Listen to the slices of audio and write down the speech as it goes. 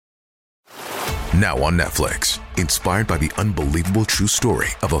Now on Netflix, inspired by the unbelievable true story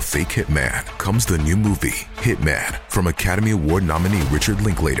of a fake hitman, comes the new movie, Hitman, from Academy Award nominee Richard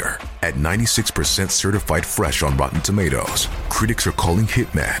Linklater. At 96% certified fresh on Rotten Tomatoes, critics are calling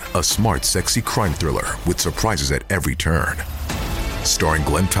Hitman a smart, sexy crime thriller with surprises at every turn. Starring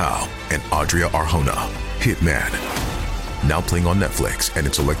Glenn Powell and Adria Arjona, Hitman. Now playing on Netflix and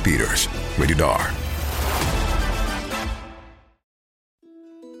in select theaters. Rated R.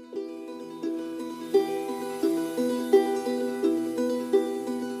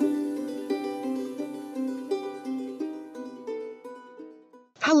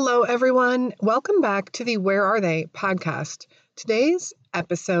 Hello, everyone. Welcome back to the Where Are They podcast. Today's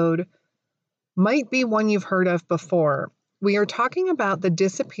episode might be one you've heard of before. We are talking about the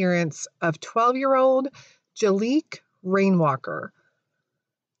disappearance of 12-year-old Jaliek Rainwalker.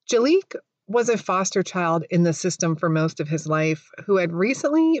 Jaliek was a foster child in the system for most of his life who had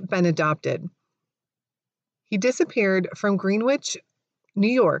recently been adopted. He disappeared from Greenwich,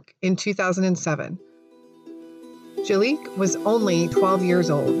 New York in 2007. Jaliek was only 12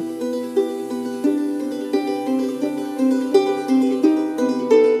 years old.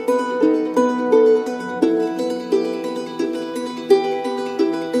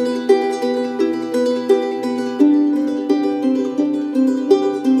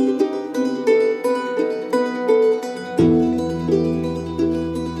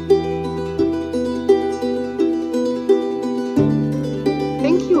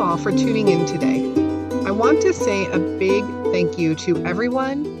 Thank you all for tuning in today. I want to say a big thank you to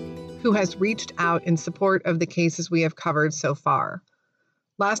everyone who has reached out in support of the cases we have covered so far.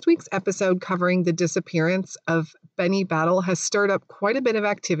 Last week's episode covering the disappearance of Benny Battle has stirred up quite a bit of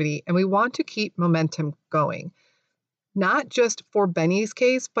activity, and we want to keep momentum going. Not just for Benny's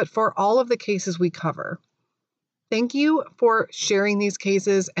case, but for all of the cases we cover. Thank you for sharing these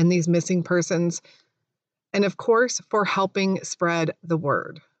cases and these missing persons, and of course, for helping spread the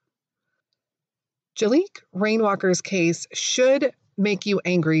word. Jaliek Rainwalker's case should make you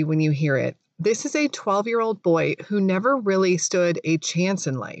angry when you hear it. This is a 12-year-old boy who never really stood a chance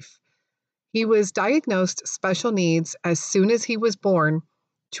in life. He was diagnosed special needs as soon as he was born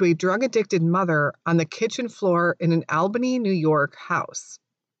to a drug-addicted mother on the kitchen floor in an Albany, New York house.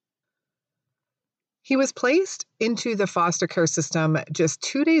 He was placed into the foster care system just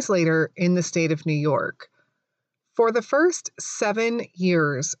 2 days later in the state of New York. For the first 7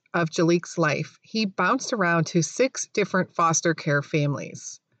 years of Jaliek's life, he bounced around to 6 different foster care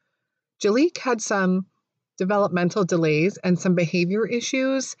families. Jaliek had some developmental delays and some behavior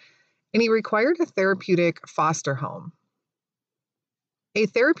issues, and he required a therapeutic foster home. A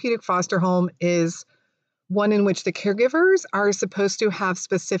therapeutic foster home is one in which the caregivers are supposed to have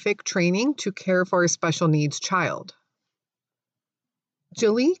specific training to care for a special needs child.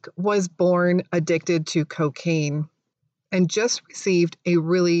 Jaliek was born addicted to cocaine and just received a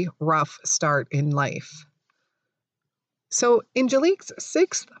really rough start in life. So in Jaliek's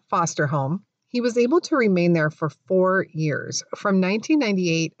 6th foster home, he was able to remain there for 4 years, from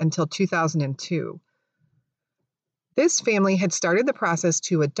 1998 until 2002. This family had started the process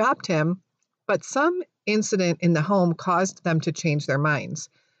to adopt him, but some incident in the home caused them to change their minds.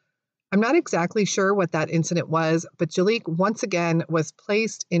 I'm not exactly sure what that incident was, but Jaliek once again was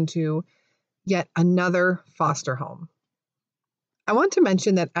placed into yet another foster home. I want to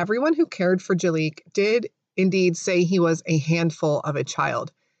mention that everyone who cared for Jaliek did indeed say he was a handful of a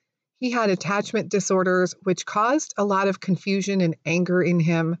child. He had attachment disorders, which caused a lot of confusion and anger in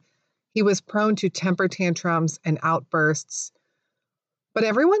him. He was prone to temper tantrums and outbursts. But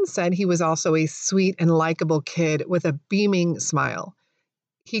everyone said he was also a sweet and likable kid with a beaming smile.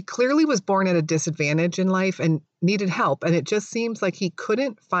 He clearly was born at a disadvantage in life and needed help, and it just seems like he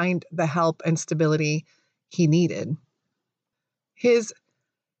couldn't find the help and stability he needed. His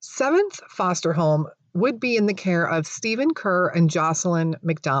 7th foster home would be in the care of Stephen Kerr and Jocelyn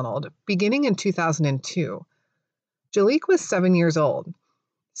McDonald, beginning in 2002. Jaliek was 7 years old.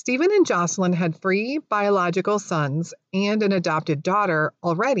 Stephen and Jocelyn had 3 biological sons and an adopted daughter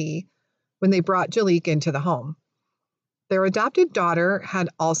already when they brought Jaliek into the home. Their adopted daughter had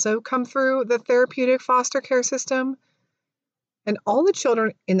also come through the therapeutic foster care system, and all the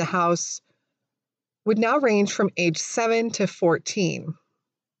children in the house would now range from age 7 to 14.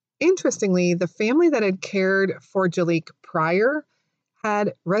 Interestingly, the family that had cared for Jaliek prior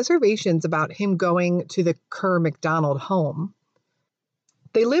had reservations about him going to the Kerr-McDonald home.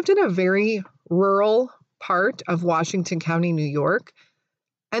 They lived in a very rural part of Washington County, New York,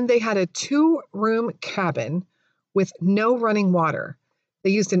 and they had a 2-room cabin with no running water. They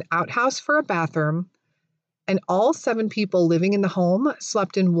used an outhouse for a bathroom, and all 7 people living in the home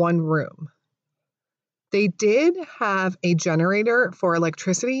slept in one room. They did have a generator for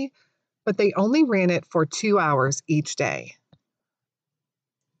electricity, but they only ran it for 2 hours each day.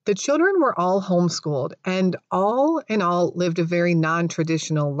 The children were all homeschooled and all in all lived a very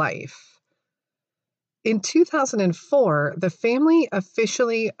non-traditional life. In 2004, the family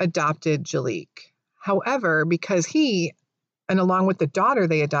officially adopted Jaliek. However, because he, and along with the daughter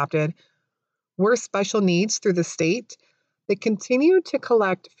they adopted, were special needs through the state, they continued to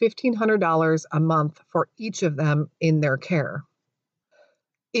collect $1,500 a month for each of them in their care.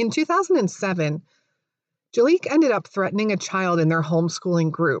 In 2007, Jaliek ended up threatening a child in their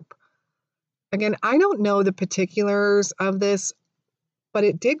homeschooling group. Again, I don't know the particulars of this, but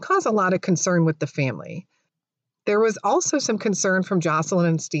it did cause a lot of concern with the family. There was also some concern from Jocelyn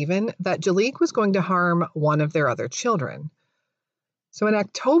and Stephen that Jaliek was going to harm one of their other children. So in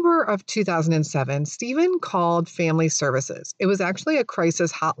October of 2007, Stephen called Family Services. It was actually a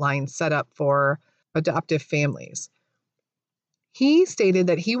crisis hotline set up for adoptive families. He stated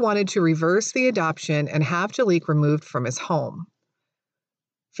that he wanted to reverse the adoption and have Jaliek removed from his home.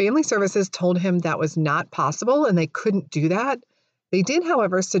 Family Services told him that was not possible and they couldn't do that. They did,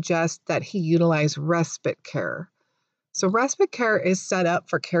 however, suggest that he utilize respite care. So respite care is set up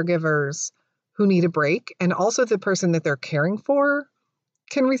for caregivers who need a break, and also the person that they're caring for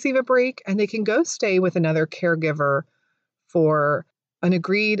can receive a break and they can go stay with another caregiver for an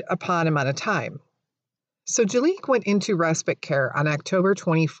agreed upon amount of time. So Jaliek went into respite care on October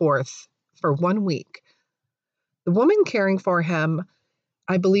 24th for 1 week. The woman caring for him,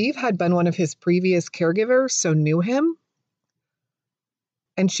 I believe, had been one of his previous caregivers, so knew him.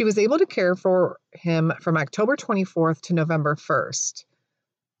 And she was able to care for him from October 24th to November 1st.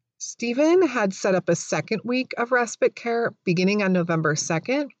 Stephen had set up a second week of respite care beginning on November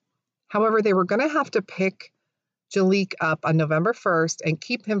 2nd. However, they were going to have to pick Jaliek up on November 1st and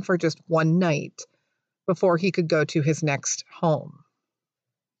keep him for just one night before he could go to his next home.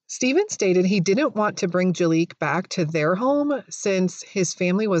 Stephen stated he didn't want to bring Jaliek back to their home since his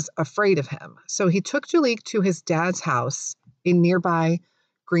family was afraid of him. So he took Jaliek to his dad's house in nearby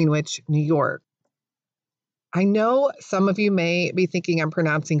Greenwich, New York. I know some of you may be thinking I'm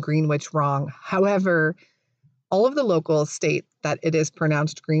pronouncing Greenwich wrong. However, all of the locals state that it is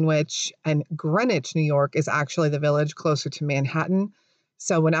pronounced Greenwich, and Greenwich, New York is actually the village closer to Manhattan.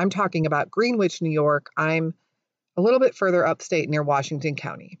 So when I'm talking about Greenwich, New York, I'm a little bit further upstate near Washington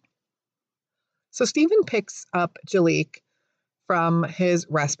County. So Stephen picks up Jaliek from his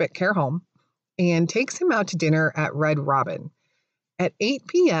respite care home and takes him out to dinner at Red Robin. At 8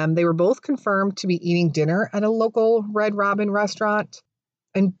 p.m., they were both confirmed to be eating dinner at a local Red Robin restaurant,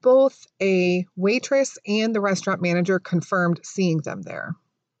 and both a waitress and the restaurant manager confirmed seeing them there.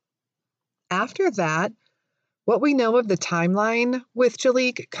 After that, what we know of the timeline with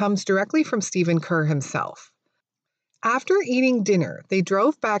Jaliek comes directly from Stephen Kerr himself. After eating dinner, they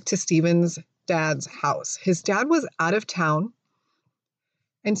drove back to Stephen's dad's house. His dad was out of town,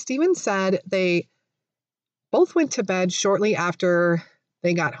 and Stephen said they both went to bed shortly after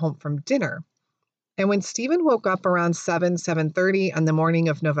they got home from dinner. And when Stephen woke up around 7:30 on the morning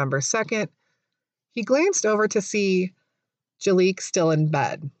of November 2nd, he glanced over to see Jaliek still in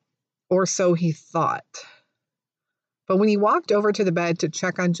bed, or so he thought. But when he walked over to the bed to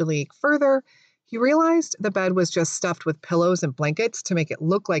check on Jaliek further, he realized the bed was just stuffed with pillows and blankets to make it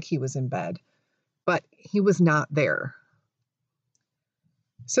look like he was in bed, but he was not there.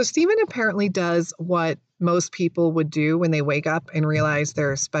 So Stephen apparently does what most people would do when they wake up and realize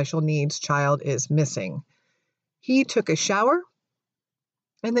their special needs child is missing. He took a shower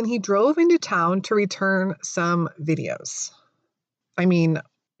and then he drove into town to return some videos. I mean,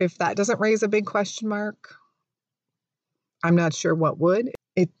 if that doesn't raise a big question mark, I'm not sure what would.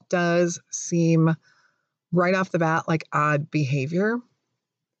 It does seem right off the bat like odd behavior.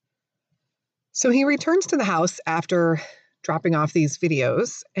 So he returns to the house after dropping off these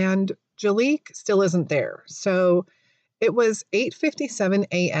videos, and Jaliek still isn't there. So it was 8:57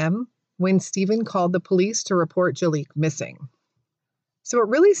 a.m. when Stephen called the police to report Jaliek missing. So what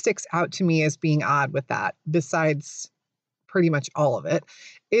really sticks out to me as being odd with that, besides pretty much all of it,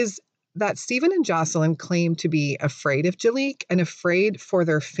 is that Stephen and Jocelyn claim to be afraid of Jaliek and afraid for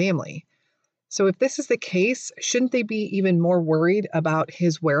their family. So if this is the case, shouldn't they be even more worried about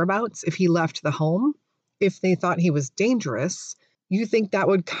his whereabouts if he left the home? If they thought he was dangerous, you think that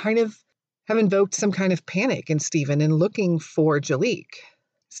would kind of have invoked some kind of panic in Stephen in looking for Jaliek.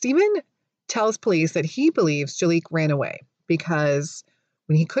 Stephen tells police that he believes Jaliek ran away because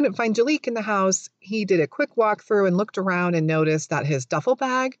when he couldn't find Jaliek in the house, he did a quick walkthrough and looked around and noticed that his duffel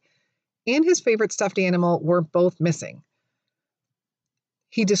bag and his favorite stuffed animal were both missing.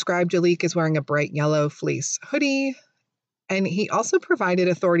 He described Jaliek as wearing a bright yellow fleece hoodie, and he also provided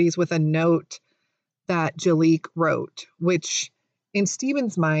authorities with a note that Jaliek wrote, which in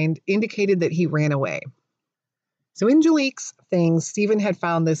Stephen's mind indicated that he ran away. So in Jaliek's things, Stephen had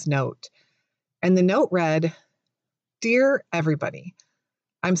found this note, and the note read, "Dear everybody,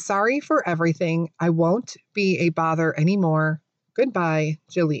 I'm sorry for everything. I won't be a bother anymore. Goodbye,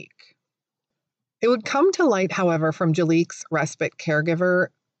 Jaliek." It would come to light, however, from Jaliek's respite caregiver,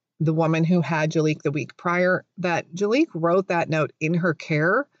 the woman who had Jaliek the week prior, that Jaliek wrote that note in her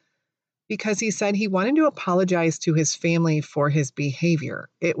care because he said he wanted to apologize to his family for his behavior.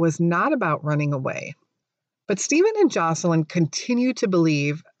 It was not about running away. But Stephen and Jocelyn continue to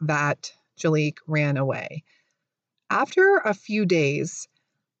believe that Jaliek ran away. After a few days,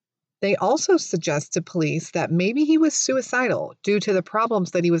 they also suggest to police that maybe he was suicidal due to the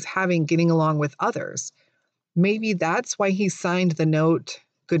problems that he was having getting along with others. Maybe that's why he signed the note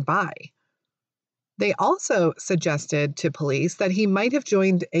goodbye. They also suggested to police that he might have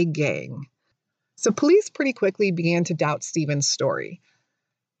joined a gang. So police pretty quickly began to doubt Stephen's story.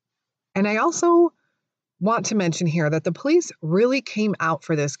 And I also want to mention here that the police really came out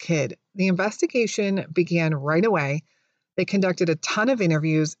for this kid. The investigation began right away. They conducted a ton of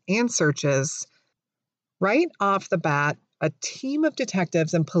interviews and searches. Right off the bat, a team of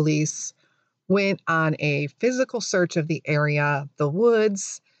detectives and police went on a physical search of the area, the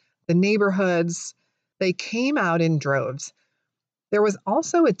woods, the neighborhoods. They came out in droves. There was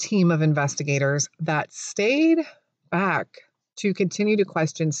also a team of investigators that stayed back to continue to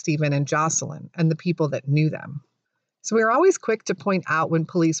question Stephen and Jocelyn and the people that knew them. So we're always quick to point out when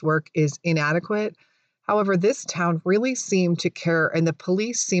police work is inadequate. However, this town really seemed to care, and the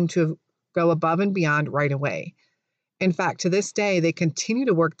police seemed to go above and beyond right away. In fact, to this day, they continue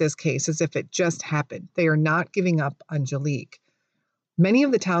to work this case as if it just happened. They are not giving up on Jaliek. Many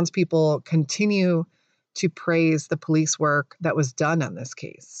of the townspeople continue to praise the police work that was done on this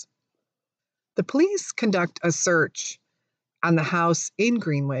case. The police conduct a search on the house in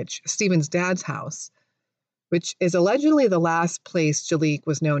Greenwich, Stephen's dad's house, which is allegedly the last place Jaliek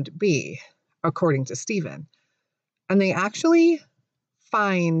was known to be, according to Stephen. And they actually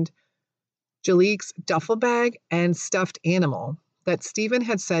find Jaliek's duffel bag and stuffed animal that Stephen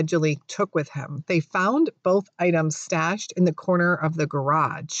had said Jaliek took with him. They found both items stashed in the corner of the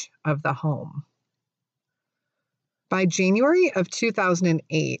garage of the home. By January of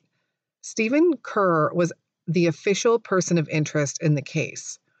 2008, Stephen Kerr was the official person of interest in the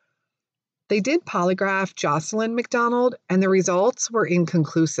case. They did polygraph Jocelyn McDonald, and the results were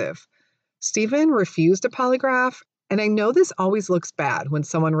inconclusive. Stephen refused a polygraph, and I know this always looks bad when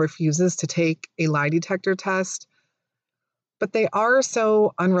someone refuses to take a lie detector test, but they are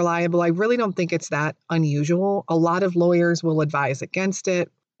so unreliable. I really don't think it's that unusual. A lot of lawyers will advise against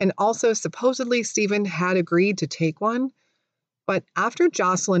it. And also, supposedly, Stephen had agreed to take one. But after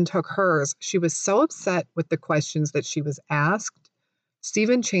Jocelyn took hers, she was so upset with the questions that she was asked,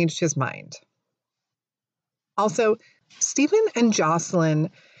 Stephen changed his mind. Also, Stephen and Jocelyn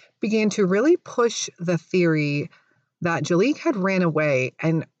began to really push the theory that Jaliek had ran away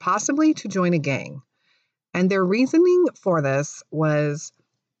and possibly to join a gang. And their reasoning for this was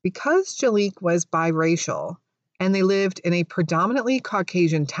because Jaliek was biracial and they lived in a predominantly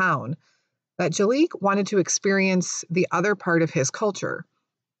Caucasian town, that Jaliek wanted to experience the other part of his culture.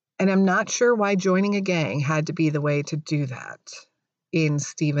 And I'm not sure why joining a gang had to be the way to do that in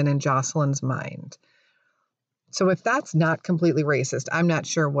Stephen and Jocelyn's mind. So if that's not completely racist, I'm not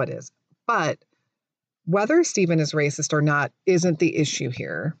sure what is. But whether Stephen is racist or not isn't the issue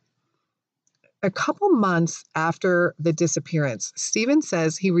here. A couple months after the disappearance, Stephen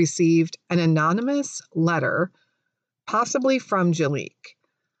says he received an anonymous letter, possibly from Jaliek.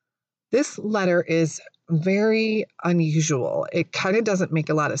 This letter is very unusual. It kind of doesn't make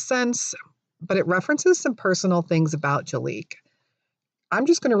a lot of sense, but it references some personal things about Jaliek. I'm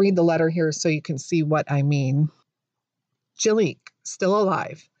just going to read the letter here so you can see what I mean. Jaliek, still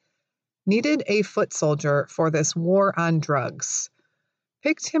alive, needed a foot soldier for this war on drugs.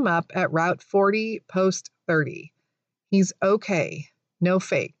 Picked him up at Route 40, Post 30. He's okay, no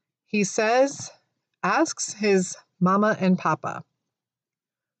fake. He says, asks his mama and papa,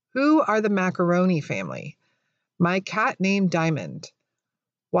 who are the Macaroni family? My cat named Diamond.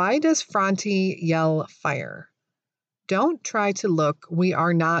 Why does Fronty yell fire? Don't try to look, we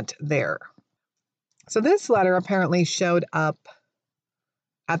are not there. So this letter apparently showed up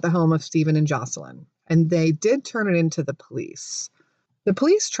at the home of Stephen and Jocelyn, and they did turn it into the police. The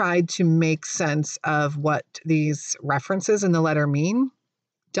police tried to make sense of what these references in the letter mean.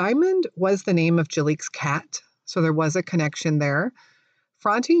 Diamond was the name of Jaliek's cat, so there was a connection there.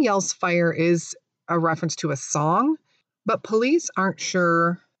 Franti yells fire is a reference to a song, but police aren't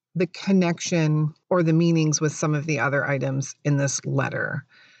sure the connection or the meanings with some of the other items in this letter.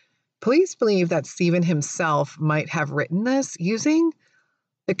 Police believe that Stephen himself might have written this using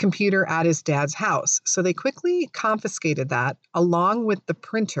the computer at his dad's house. So they quickly confiscated that along with the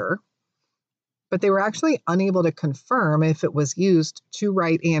printer, but they were actually unable to confirm if it was used to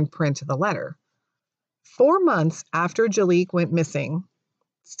write and print the letter. 4 months after Jaliek went missing,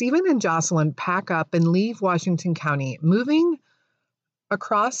 Stephen and Jocelyn pack up and leave Washington County, moving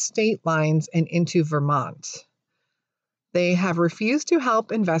across state lines and into Vermont. They have refused to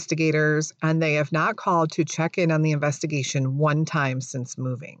help investigators, and they have not called to check in on the investigation one time since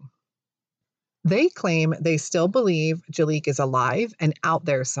moving. They claim they still believe Jaliek is alive and out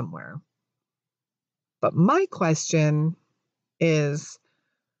there somewhere. But my question is,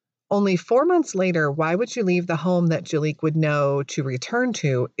 only 4 months later, why would you leave the home that Jaliek would know to return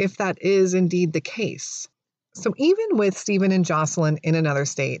to if that is indeed the case? So even with Stephen and Jocelyn in another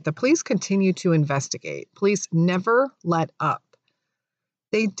state, the police continue to investigate. Police never let up.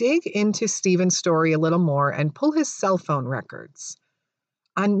 They dig into Stephen's story a little more and pull his cell phone records.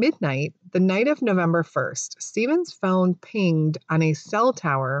 On midnight, the night of November 1st, Stephen's phone pinged on a cell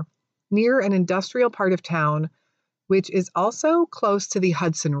tower near an industrial part of town, which is also close to the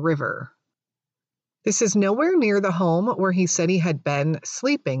Hudson River. This is nowhere near the home where he said he had been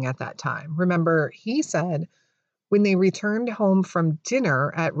sleeping at that time. Remember, he said when they returned home from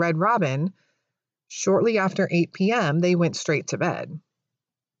dinner at Red Robin, shortly after 8 p.m., they went straight to bed.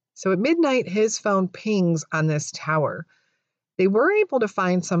 So at midnight, his phone pings on this tower. They were able to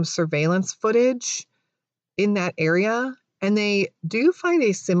find some surveillance footage in that area, and they do find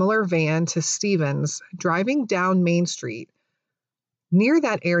a similar van to Stephen's driving down Main Street near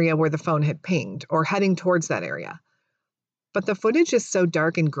that area where the phone had pinged, or heading towards that area. But the footage is so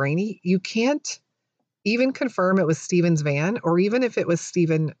dark and grainy, you can't even confirm it was Stephen's van, or even if it was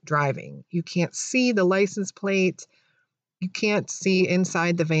Stephen driving. You can't see the license plate. You can't see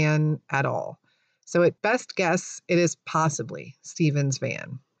inside the van at all. So at best guess, it is possibly Stephen's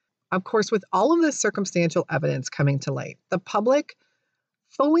van. Of course, with all of this circumstantial evidence coming to light, the public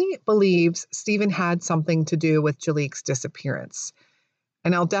fully believes Stephen had something to do with Jaliek's disappearance.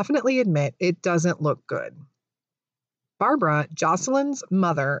 And I'll definitely admit it doesn't look good. Barbara, Jocelyn's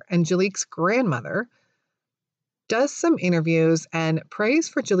mother and Jaliek's grandmother, does some interviews and prays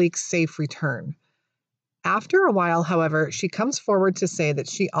for Jaliek's safe return. After a while, however, she comes forward to say that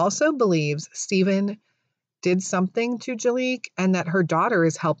she also believes Stephen did something to Jaliek and that her daughter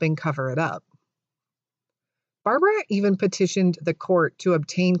is helping cover it up. Barbara even petitioned the court to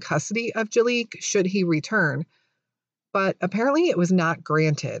obtain custody of Jaliek should he return, but apparently it was not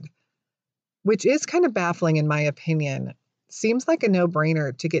granted, which is kind of baffling in my opinion. Seems like a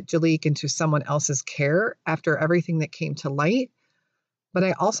no-brainer to get Jaliek into someone else's care after everything that came to light, but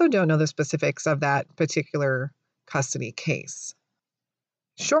I also don't know the specifics of that particular custody case.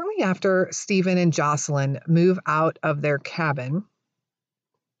 Shortly after Stephen and Jocelyn move out of their cabin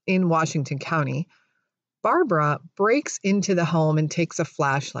in Washington County, Barbara breaks into the home and takes a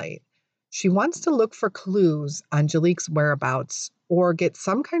flashlight. She wants to look for clues on Jaliek's whereabouts or get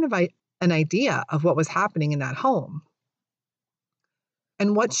some kind of an idea of what was happening in that home.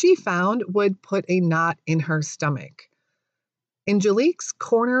 And what she found would put a knot in her stomach. In Jaliek's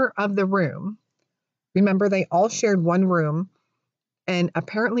corner of the room, remember they all shared one room, and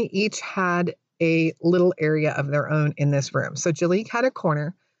apparently each had a little area of their own in this room. So Jaliek had a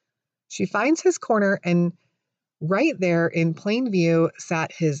corner. She finds his corner, and right there in plain view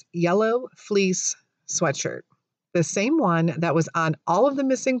sat his yellow fleece sweatshirt, the same one that was on all of the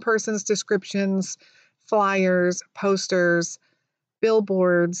missing persons descriptions, flyers, posters,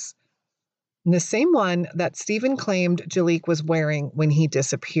 billboards, and the same one that Stephen claimed Jaliek was wearing when he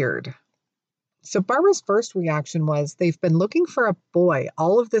disappeared. So Barbara's first reaction was they've been looking for a boy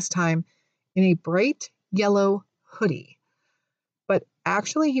all of this time in a bright yellow hoodie, but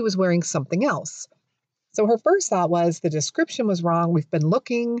actually he was wearing something else. So her first thought was the description was wrong. We've been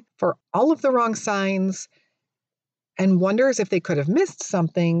looking for all of the wrong signs, and wonders if they could have missed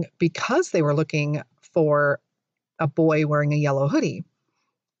something because they were looking for a boy wearing a yellow hoodie.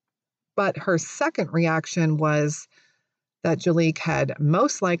 But her second reaction was that Jaliek had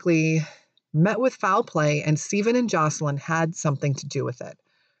most likely met with foul play and Stephen and Jocelyn had something to do with it.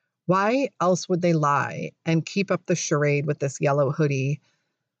 Why else would they lie and keep up the charade with this yellow hoodie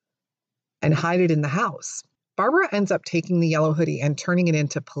and hide it in the house? Barbara ends up taking the yellow hoodie and turning it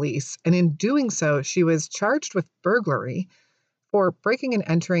into police, and in doing so, she was charged with burglary for breaking and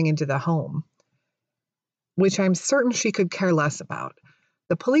entering into the home, which I'm certain she could care less about.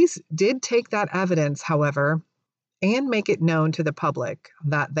 The police did take that evidence, however, and make it known to the public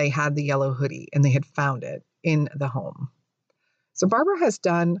that they had the yellow hoodie and they had found it in the home. So Barbara has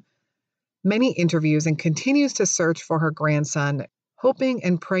done many interviews and continues to search for her grandson, hoping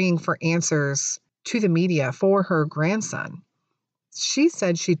and praying for answers to the media for her grandson. She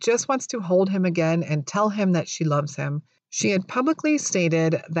said she just wants to hold him again and tell him that she loves him. She had publicly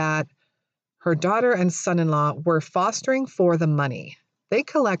stated that her daughter and son-in-law were fostering for the money. They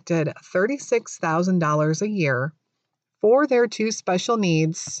collected $36,000 a year for their two special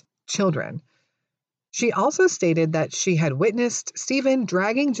needs children. She also stated that she had witnessed Stephen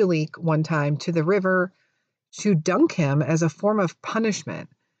dragging Jaliek one time to the river to dunk him as a form of punishment.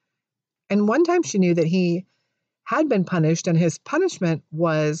 And one time she knew that he had been punished, and his punishment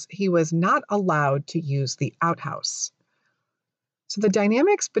was he was not allowed to use the outhouse. So the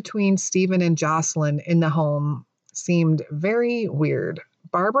dynamics between Stephen and Jocelyn in the home seemed very weird.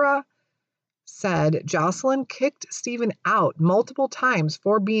 Barbara said Jocelyn kicked Stephen out multiple times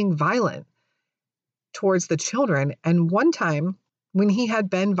for being violent towards the children. And one time, when he had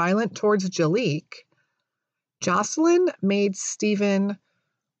been violent towards Jaliek, Jocelyn made Stephen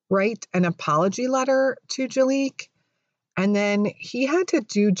write an apology letter to Jaliek, and then he had to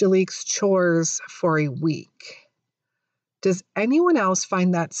do Jaliek's chores for a week. Does anyone else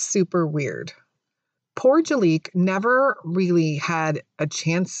find that super weird? Poor Jaliek never really had a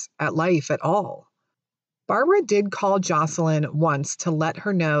chance at life at all. Barbara did call Jocelyn once to let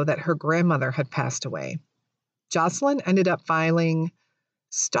her know that her grandmother had passed away. Jocelyn ended up filing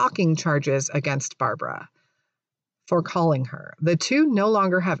stalking charges against Barbara for calling her. The two no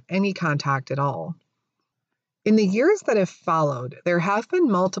longer have any contact at all. In the years that have followed, there have been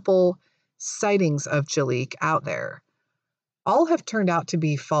multiple sightings of Jaliek out there. All have turned out to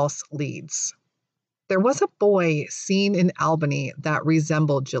be false leads. There was a boy seen in Albany that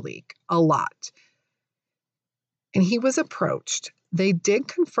resembled Jaliek a lot, and he was approached. They did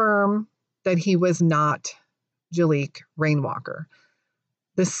confirm that he was not Jaliek Rainwalker.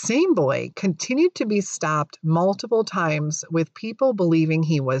 The same boy continued to be stopped multiple times with people believing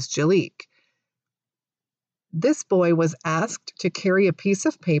he was Jaliek. This boy was asked to carry a piece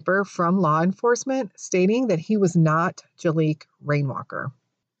of paper from law enforcement stating that he was not Jaliek Rainwalker.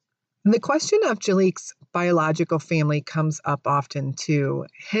 And the question of Jaliek's biological family comes up often too.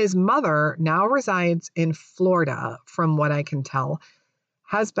 His mother now resides in Florida, from what I can tell,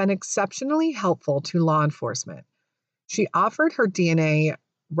 has been exceptionally helpful to law enforcement. She offered her DNA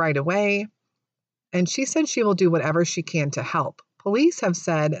right away, and she said she will do whatever she can to help. Police have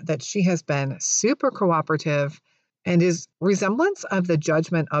said that she has been super cooperative and is resemblance of the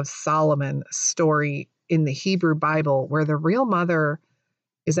Judgment of Solomon story in the Hebrew Bible, where the real mother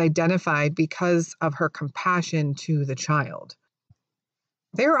is identified because of her compassion to the child.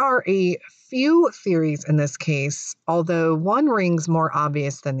 There are a few theories in this case, although one rings more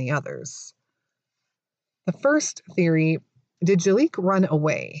obvious than the others. The first theory, did Jaliek run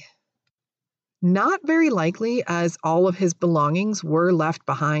away? Not very likely, as all of his belongings were left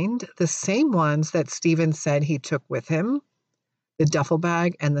behind, the same ones that Stephen said he took with him, the duffel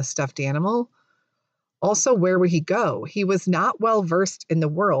bag and the stuffed animal. Also, where would he go? He was not well versed in the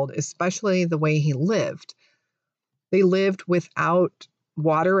world, especially the way he lived. They lived without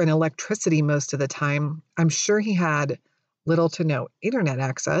water and electricity most of the time. I'm sure he had little to no internet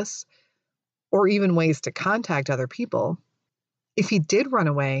access or even ways to contact other people. If he did run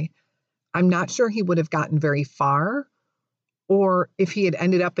away, I'm not sure he would have gotten very far, or if he had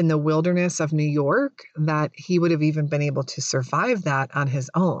ended up in the wilderness of New York, that he would have even been able to survive that on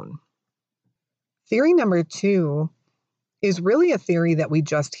his own. Theory number 2 is really a theory that we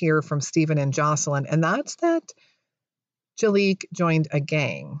just hear from Stephen and Jocelyn, and that's that Jaliek joined a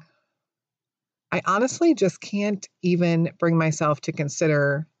gang. I honestly just can't even bring myself to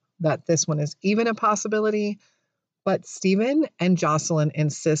consider that this one is even a possibility, but Stephen and Jocelyn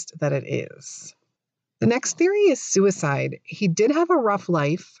insist that it is. The next theory is suicide. He did have a rough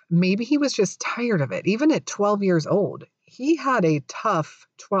life. Maybe he was just tired of it, even at 12 years old. He had a tough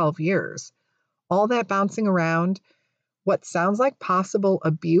 12 years. All that bouncing around, what sounds like possible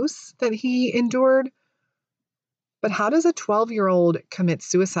abuse that he endured. But how does a 12-year-old commit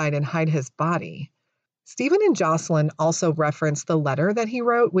suicide and hide his body? Stephen and Jocelyn also reference the letter that he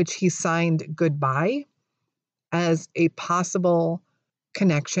wrote, which he signed goodbye, as a possible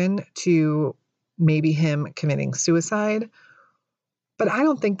connection to maybe him committing suicide. But I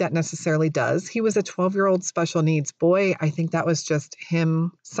don't think that necessarily does. He was a 12-year-old special needs boy. I think that was just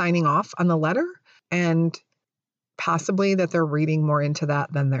him signing off on the letter, and possibly that they're reading more into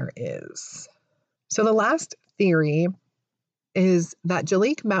that than there is. So the last theory is that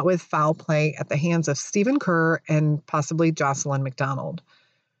Jaliek met with foul play at the hands of Stephen Kerr and possibly Jocelyn McDonald.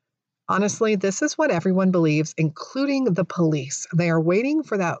 Honestly, this is what everyone believes, including the police. They are waiting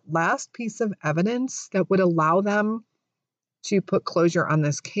for that last piece of evidence that would allow them to put closure on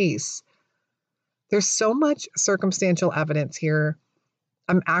this case. There's so much circumstantial evidence here.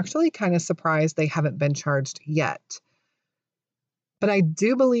 I'm actually kind of surprised they haven't been charged yet. But I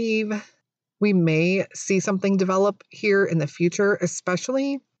do believe we may see something develop here in the future,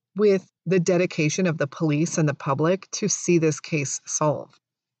 especially with the dedication of the police and the public to see this case solved.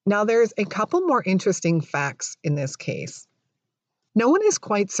 Now, there's a couple more interesting facts in this case. No one is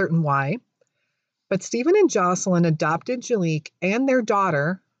quite certain why, but Stephen and Jocelyn adopted Jaliek and their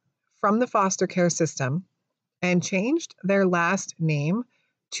daughter from the foster care system and changed their last name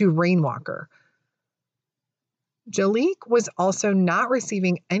to Rainwalker. Jaliek was also not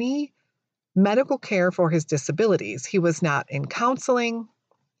receiving any medical care for his disabilities. He was not in counseling.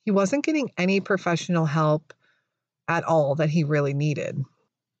 He wasn't getting any professional help at all that he really needed.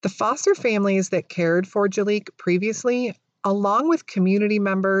 The foster families that cared for Jaliek previously, along with community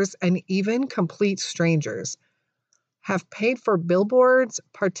members and even complete strangers, have paid for billboards,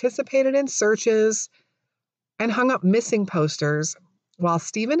 participated in searches, and hung up missing posters, while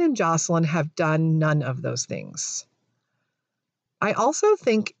Stephen and Jocelyn have done none of those things. I also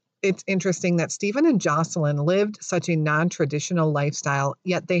think it's interesting that Stephen and Jocelyn lived such a non-traditional lifestyle,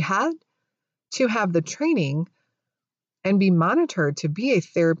 yet they had to have the training and be monitored to be a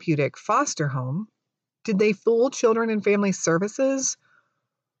therapeutic foster home. Did they fool Children and Family Services?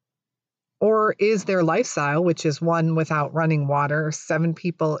 Or is their lifestyle, which is one without running water, 7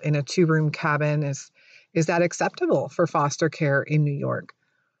 people in a 2-room cabin, is that acceptable for foster care in New York?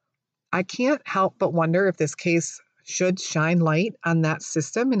 I can't help but wonder if this case should shine light on that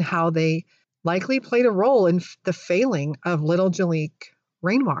system and how they likely played a role in the failing of little Jaliek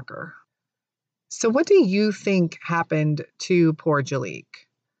Rainwalker. So what do you think happened to poor Jaliek?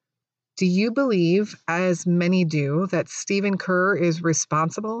 Do you believe, as many do, that Stephen Kerr is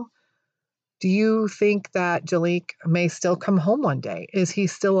responsible? Do you think that Jaliek may still come home one day? Is he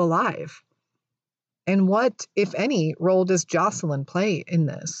still alive? And what, if any, role does Jocelyn play in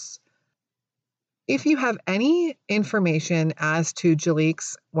this? If you have any information as to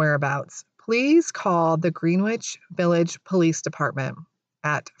Jaliek's whereabouts, please call the Greenwich Village Police Department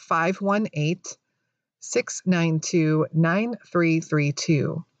at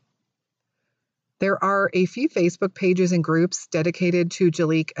 518-692-9332. There are a few Facebook pages and groups dedicated to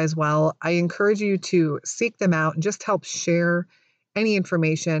Jaliek as well. I encourage you to seek them out and just help share any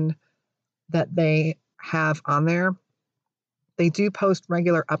information that they have on there. They do post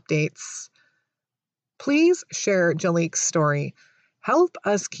regular updates. Please share Jaliek's story. Help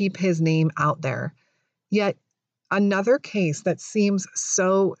us keep his name out there. Yet another case that seems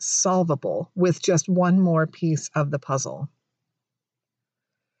so solvable with just one more piece of the puzzle.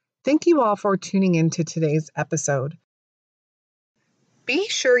 Thank you all for tuning into today's episode. Be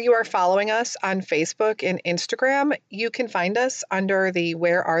sure you are following us on Facebook and Instagram. You can find us under the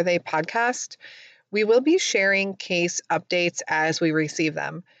Where Are They podcast. We will be sharing case updates as we receive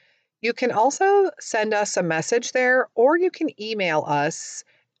them. You can also send us a message there, or you can email us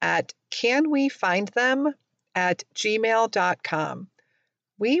at canwefindthem@gmail.com.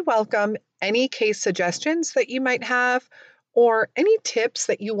 We welcome any case suggestions that you might have, or any tips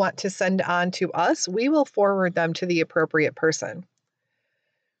that you want to send on to us. We will forward them to the appropriate person.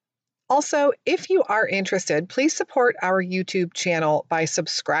 Also, if you are interested, please support our YouTube channel by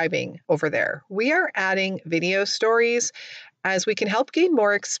subscribing over there. We are adding video stories as we can help gain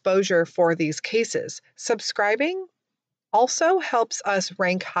more exposure for these cases. Subscribing also helps us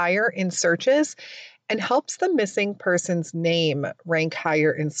rank higher in searches and helps the missing person's name rank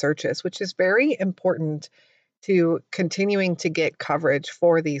higher in searches, which is very important to continuing to get coverage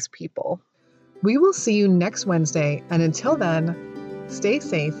for these people. We will see you next Wednesday, and until then, stay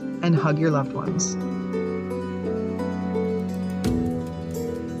safe and hug your loved ones.